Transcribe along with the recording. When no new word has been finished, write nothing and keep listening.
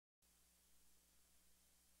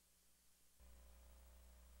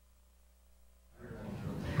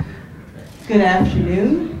Good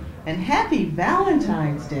afternoon and happy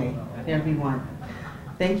Valentine's Day, everyone.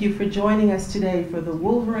 Thank you for joining us today for the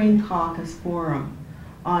Wolverine Caucus Forum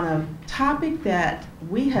on a topic that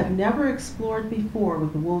we have never explored before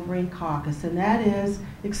with the Wolverine Caucus, and that is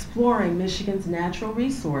exploring Michigan's natural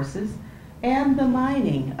resources and the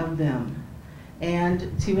mining of them.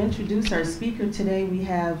 And to introduce our speaker today, we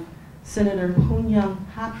have Senator Hoon-Yung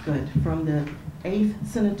Hopgood from the 8th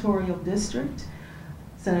Senatorial District.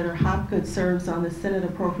 Senator Hopgood serves on the Senate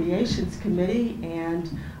Appropriations Committee,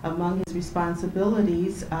 and among his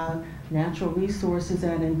responsibilities, natural resources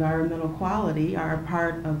and environmental quality are a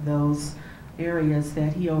part of those areas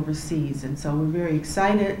that he oversees. And so we're very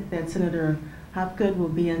excited that Senator Hopgood will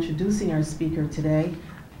be introducing our speaker today.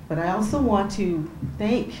 But I also want to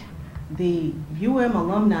thank the UM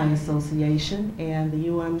Alumni Association and the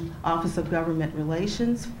UM Office of Government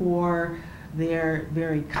Relations for their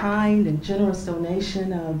very kind and generous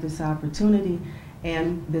donation of this opportunity.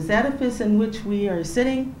 And this edifice in which we are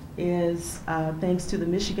sitting is thanks to the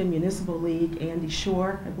Michigan Municipal League. Andy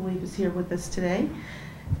Shore, I believe, is here with us today.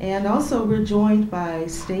 And also we're joined by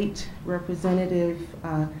State Representative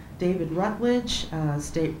David Rutledge,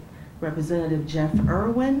 State Representative Jeff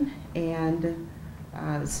Irwin, and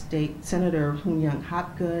State Senator Hoon-Yung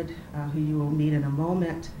Hopgood, who you will meet in a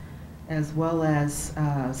moment, as well as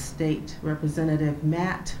State Representative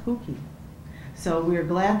Matt Hookey. So we're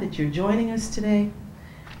glad that you're joining us today.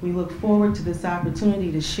 We look forward to this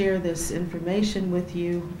opportunity to share this information with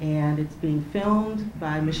you, and it's being filmed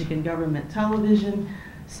by Michigan Government Television.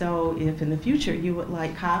 So if in the future you would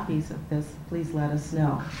like copies of this, please let us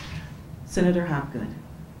know. Senator Hopgood.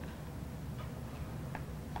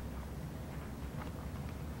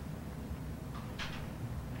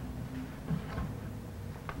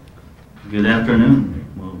 Good afternoon.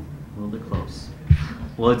 Well, a little bit close.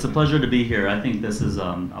 Well, it's a pleasure to be here. I think this is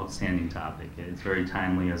an outstanding topic. It's very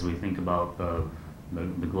timely as we think about the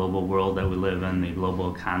global world that we live in, the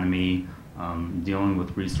global economy. Dealing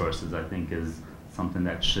with resources, I think, is something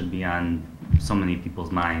that should be on so many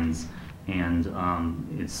people's minds. And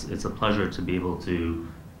it's a pleasure to be able to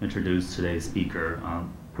introduce today's speaker,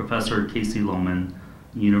 Professor Kacey Lohmann,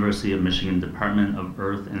 University of Michigan Department of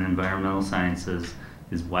Earth and Environmental Sciences,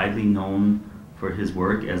 is widely known for his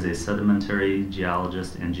work as a sedimentary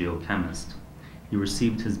geologist and geochemist. He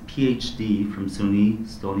received his PhD from SUNY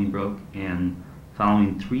Stony Brook, and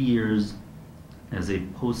following 3 years as a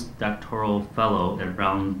postdoctoral fellow at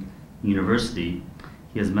Brown University,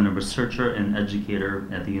 he has been a researcher and educator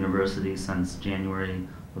at the university since January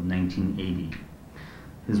of 1980.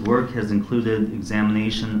 His work has included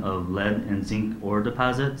examination of lead and zinc ore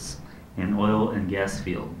deposits and oil and gas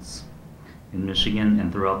fields in Michigan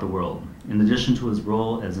and throughout the world. In addition to his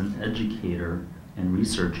role as an educator and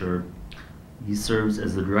researcher, he serves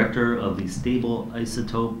as the director of the Stable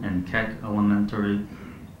Isotope and Keck Elemental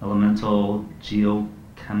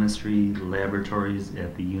Geochemistry Laboratories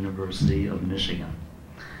at the University of Michigan.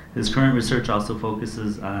 His current research also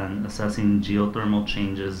focuses on assessing geothermal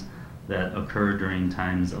changes that occur during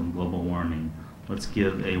times of global warming. Let's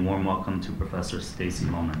give a warm welcome to Professor Kacey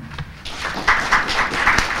Lohmann.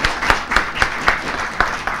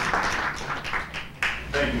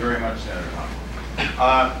 Thank you very much, Senator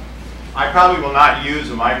Hopgood. I probably will not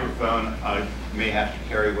use a microphone. I may have to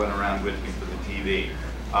carry one around with me for the TV.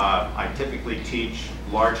 I typically teach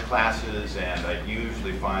large classes, and I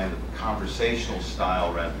usually find that the conversational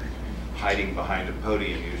style, rather than hiding behind a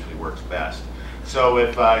podium, usually works best. So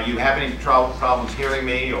if you have any problems hearing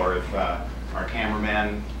me, or if our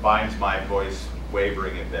cameraman finds my voice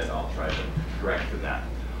wavering a bit, I'll try to correct for that.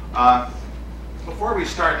 Before we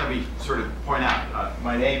start, let me sort of point out,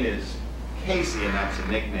 my name is Kacey, and that's a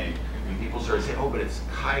nickname. And people sort of say, oh, but it's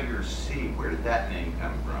Kiger C. Where did that name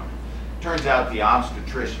come from? Turns out the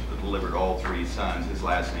obstetrician that delivered all 3 sons, his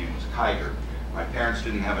last name was Kiger. My parents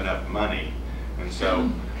didn't have enough money, and so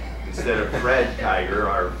instead of Fred Kiger,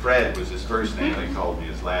 our Fred was his first name. They called me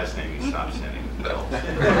his last name. He stopped sending the bills.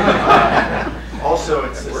 Also,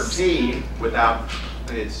 it's a C without,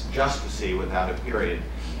 it's just a C without a period.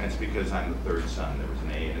 And it's because I'm the 3rd son. There was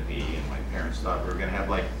an A and a B, and my parents thought we were going to have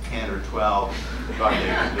like 10 or 12. Thought they would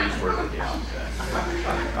at least work at the outset.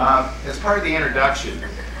 As part of the introduction,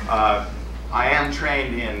 I am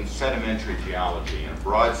trained in sedimentary geology in a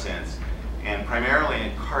broad sense, and primarily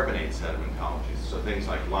in carbonate sedimentology. So things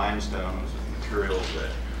like limestones, materials that,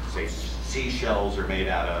 say, seashells are made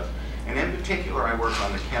out of. And in particular, I work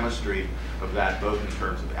on the chemistry of that, both in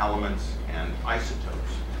terms of elements and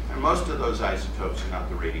isotopes. And most of those isotopes are not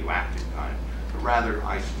the radioactive kind, but rather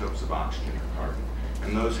isotopes of oxygen or carbon.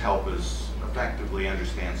 And those help us effectively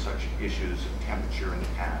understand such issues of temperature in the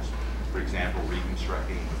past for example,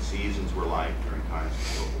 reconstructing what seasons were like during times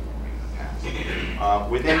of global warming in the past.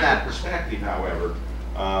 Within that perspective, however,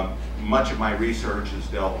 much of my research has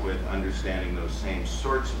dealt with understanding those same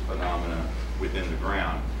sorts of phenomena within the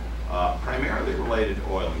ground, primarily related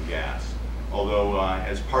to oil and gas. Although,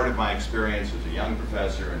 as part of my experience as a young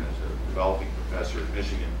professor and as a developing professor at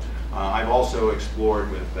Michigan, I've also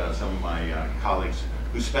explored with some of my colleagues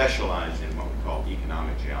who specialize in what we call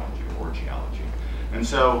economic geology or geology. And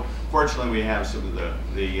so, fortunately, we have some of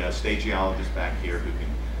the state geologists back here who can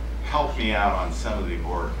help me out on some of the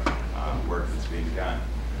work that's being done.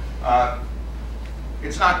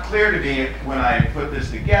 It's not clear to me when I put this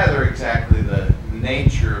together exactly the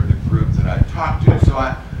nature of the group that I've talked to.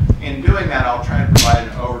 So in doing that, I'll try to provide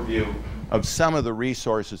an overview of some of the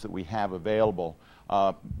resources that we have available,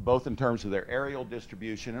 both in terms of their aerial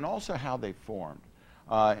distribution and also how they formed,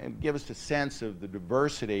 and give us a sense of the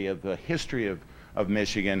diversity of the history of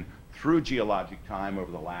Michigan through geologic time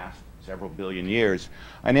over the last several billion years,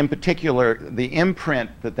 and in particular the imprint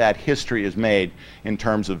that history has made in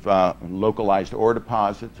terms of localized ore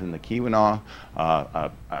deposits in the Keweenaw,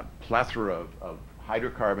 a plethora of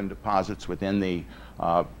hydrocarbon deposits within the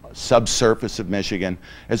subsurface of Michigan,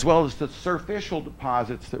 as well as the surficial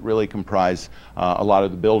deposits that really comprise a lot of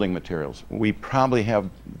the building materials. We probably have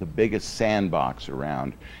the biggest sandbox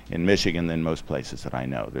around in Michigan than most places that I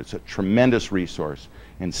know. There's a tremendous resource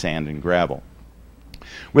in sand and gravel.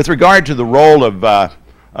 With regard to the role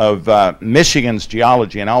of Michigan's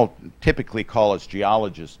geology, and I'll typically call us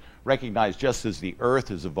geologists, recognize just as the earth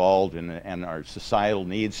has evolved and our societal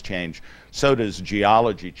needs change, so does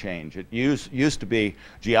geology change. It used to be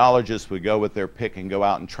geologists would go with their pick and go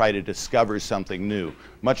out and try to discover something new,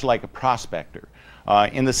 much like a prospector.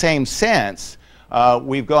 In the same sense,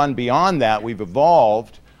 we've gone beyond that. We've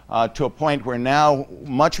evolved to a point where now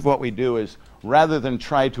much of what we do is, rather than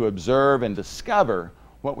try to observe and discover,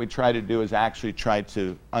 what we try to do is actually try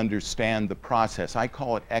to understand the process. I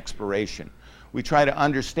call it exploration. We try to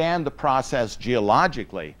understand the process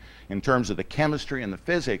geologically in terms of the chemistry and the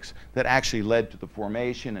physics that actually led to the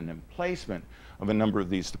formation and emplacement of a number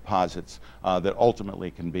of these deposits that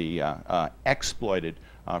ultimately can be exploited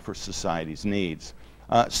for society's needs.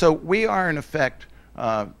 So we are, in effect,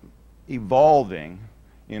 evolving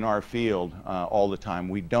in our field all the time.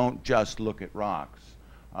 We don't just look at rocks.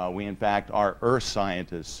 We, in fact, are earth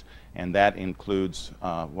scientists, and that includes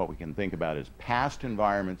what we can think about as past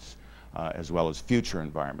environments as well as future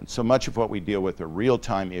environments. So much of what we deal with are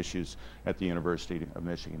real-time issues at the University of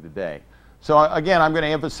Michigan today. So again, I'm going to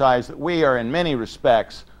emphasize that we are in many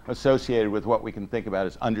respects associated with what we can think about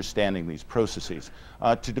as understanding these processes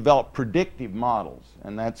to develop predictive models,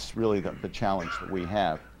 and that's really the challenge that we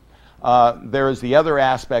have. There is the other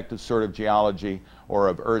aspect of sort of geology or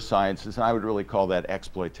of earth sciences, and I would really call that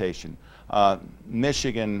exploitation.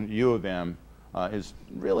 Michigan U of M is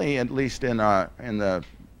really, at least in the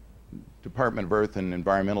Department of Earth and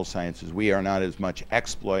Environmental Sciences, we are not as much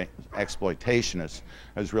exploitationists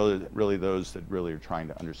as really those that really are trying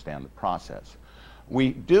to understand the process.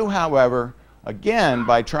 We do, however, again,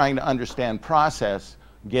 by trying to understand process,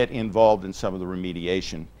 get involved in some of the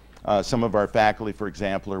remediation. Some of our faculty, for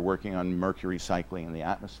example, are working on mercury cycling in the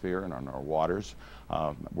atmosphere and on our waters,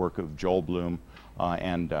 work of Joel Bloom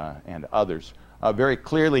and others, very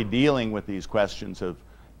clearly dealing with these questions of,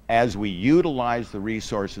 as we utilize the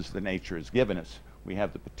resources that nature has given us, we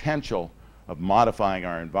have the potential of modifying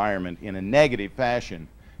our environment in a negative fashion,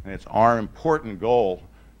 and it's our important goal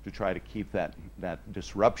to try to keep that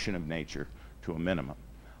disruption of nature to a minimum.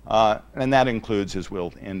 And that includes, as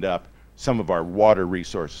we'll end up, some of our water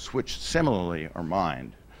resources, which similarly are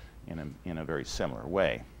mined in a very similar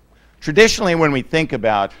way. Traditionally, when we think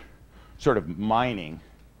about sort of mining,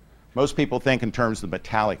 most people think in terms of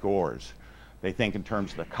metallic ores. They think in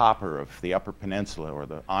terms of the copper of the Upper Peninsula or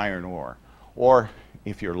the iron ore, or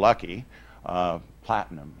if you're lucky,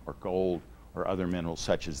 platinum or gold or other minerals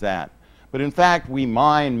such as that. But in fact, we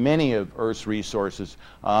mine many of Earth's resources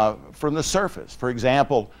from the surface. For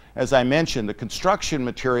example, as I mentioned, the construction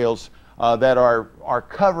materials that are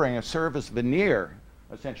covering a surface veneer,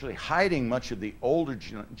 essentially hiding much of the older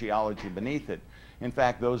geology beneath it. In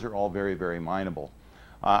fact, those are all very, very mineable.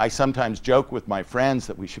 I sometimes joke with my friends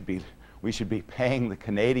that we should be paying the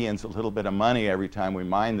Canadians a little bit of money every time we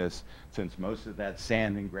mine this, since most of that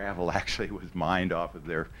sand and gravel actually was mined off of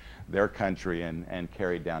their country and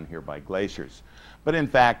carried down here by glaciers. But in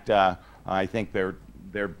fact, I think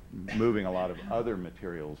they're moving a lot of other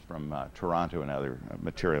materials from Toronto and other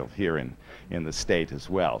material here in the state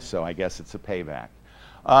as well. So I guess it's a payback.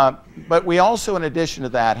 But we also, in addition to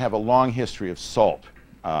that, have a long history of salt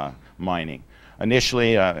mining.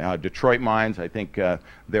 initially Detroit mines. I think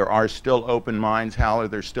there are still open mines. Hal, are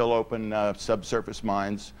there still open subsurface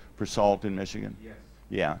mines for salt in Michigan? Yes.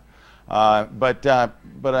 Yeah. But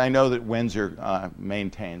I know that Windsor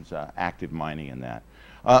maintains active mining in that.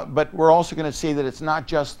 But we're also going to see that it's not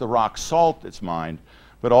just the rock salt that's mined,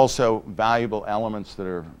 but also valuable elements that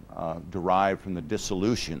are derived from the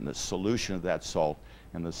solution of that salt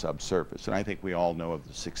in the subsurface. And I think we all know of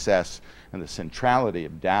the success and the centrality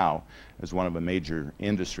of Dow as one of the major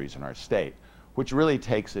industries in our state, which really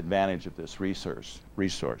takes advantage of this resource.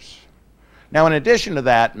 Now, in addition to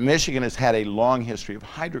that, Michigan has had a long history of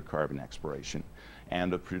hydrocarbon exploration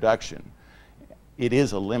and of production. It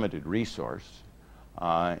is a limited resource,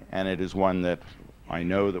 and it is one that I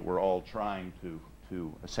know that we're all trying to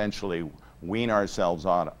essentially wean ourselves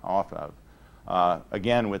off of.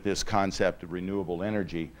 Again, with this concept of renewable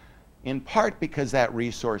energy, in part because that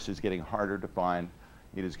resource is getting harder to find,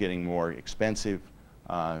 it is getting more expensive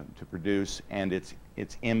to produce, and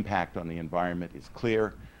its impact on the environment is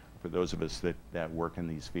clear. For those of us that work in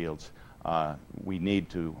these fields, we need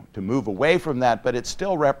to move away from that, but it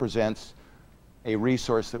still represents a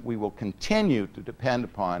resource that we will continue to depend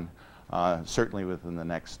upon, certainly within the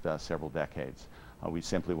next several decades. We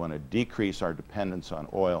simply want to decrease our dependence on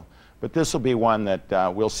oil. But this will be one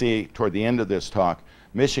that we'll see toward the end of this talk.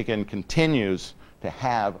 Michigan continues to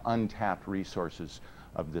have untapped resources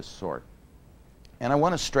of this sort. And I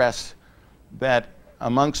want to stress that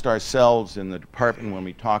amongst ourselves in the department, when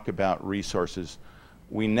we talk about resources,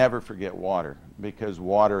 we never forget water, because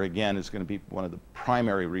water, again, is going to be one of the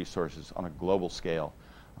primary resources on a global scale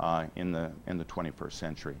in the 21st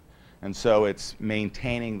century. And so it's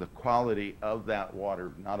maintaining the quality of that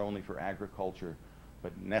water, not only for agriculture,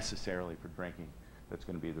 but necessarily for drinking, that's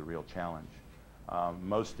going to be the real challenge.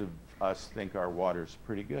 Most of us think our water's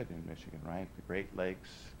pretty good in Michigan, right? The Great Lakes.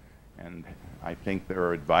 And I think there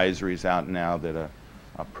are advisories out now that a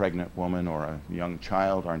pregnant woman or a young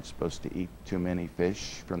child aren't supposed to eat too many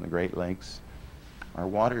fish from the Great Lakes. Our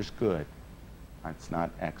water's good. It's not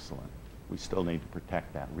excellent. We still need to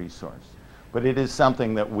protect that resource. But it is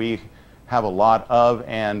something that we have a lot of,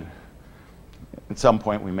 and at some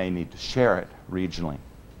point we may need to share it regionally.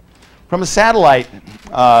 From a satellite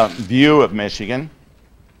view of Michigan,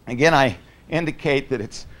 again, I indicate that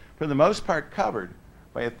it's for the most part covered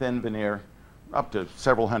by a thin veneer up to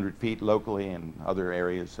several hundred feet locally, and other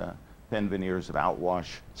areas thin veneers of outwash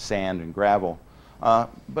sand and gravel.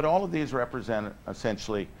 But all of these represent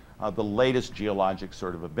essentially the latest geologic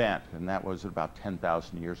sort of event, and that was about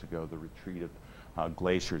 10,000 years ago, the retreat of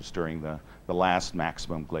glaciers during the last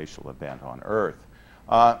maximum glacial event on Earth.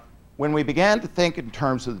 When we began to think in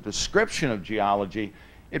terms of the description of geology,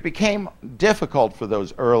 it became difficult for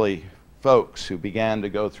those early folks who began to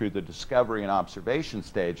go through the discovery and observation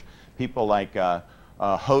stage. People like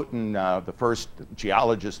Houghton, the first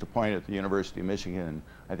geologist appointed at the University of Michigan,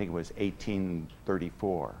 I think it was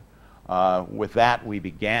 1834. With that, we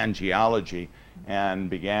began geology and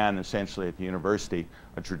began essentially at the university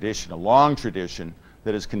a long tradition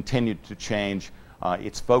that has continued to change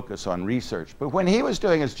its focus on research. But when he was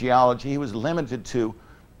doing his geology, he was limited to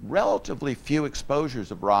relatively few exposures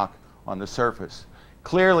of rock on the surface.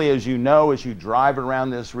 Clearly, as you know, as you drive around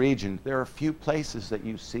this region, there are few places that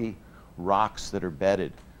you see rocks that are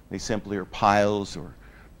bedded. They simply are piles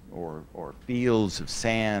or fields of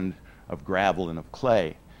sand, of gravel, and of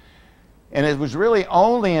clay. And it was really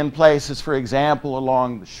only in places, for example,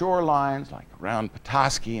 along the shorelines, like around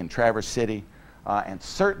Petoskey and Traverse City, and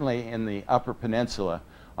certainly in the Upper Peninsula,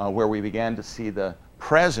 where we began to see the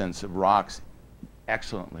presence of rocks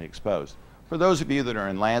excellently exposed. For those of you that are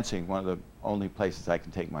in Lansing, one of the only places I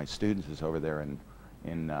can take my students is over there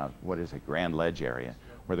in what is it, Grand Ledge area,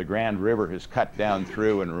 where the Grand River has cut down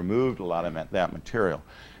through and removed a lot of that material.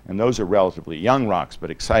 And those are relatively young rocks, but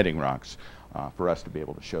exciting rocks for us to be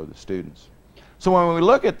able to show the students. So when we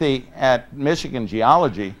look at Michigan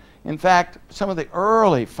geology, in fact, some of the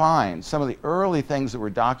early finds, some of the early things that were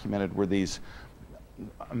documented were these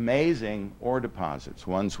amazing ore deposits,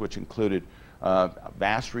 ones which included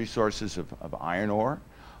vast resources of iron ore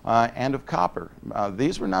and of copper.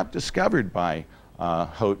 These were not discovered by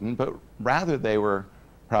Houghton, but rather they were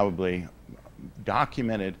probably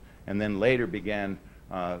documented and then later began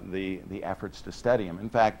the efforts to study them. In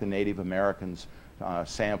fact, the Native Americans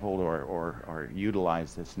sampled or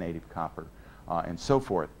utilized this native copper and so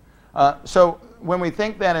forth. So when we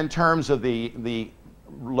think then in terms of the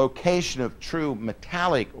location of true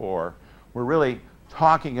metallic ore, we're really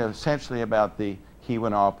talking essentially about the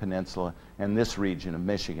Keweenaw Peninsula and this region of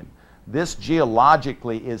Michigan. This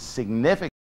geologically is significant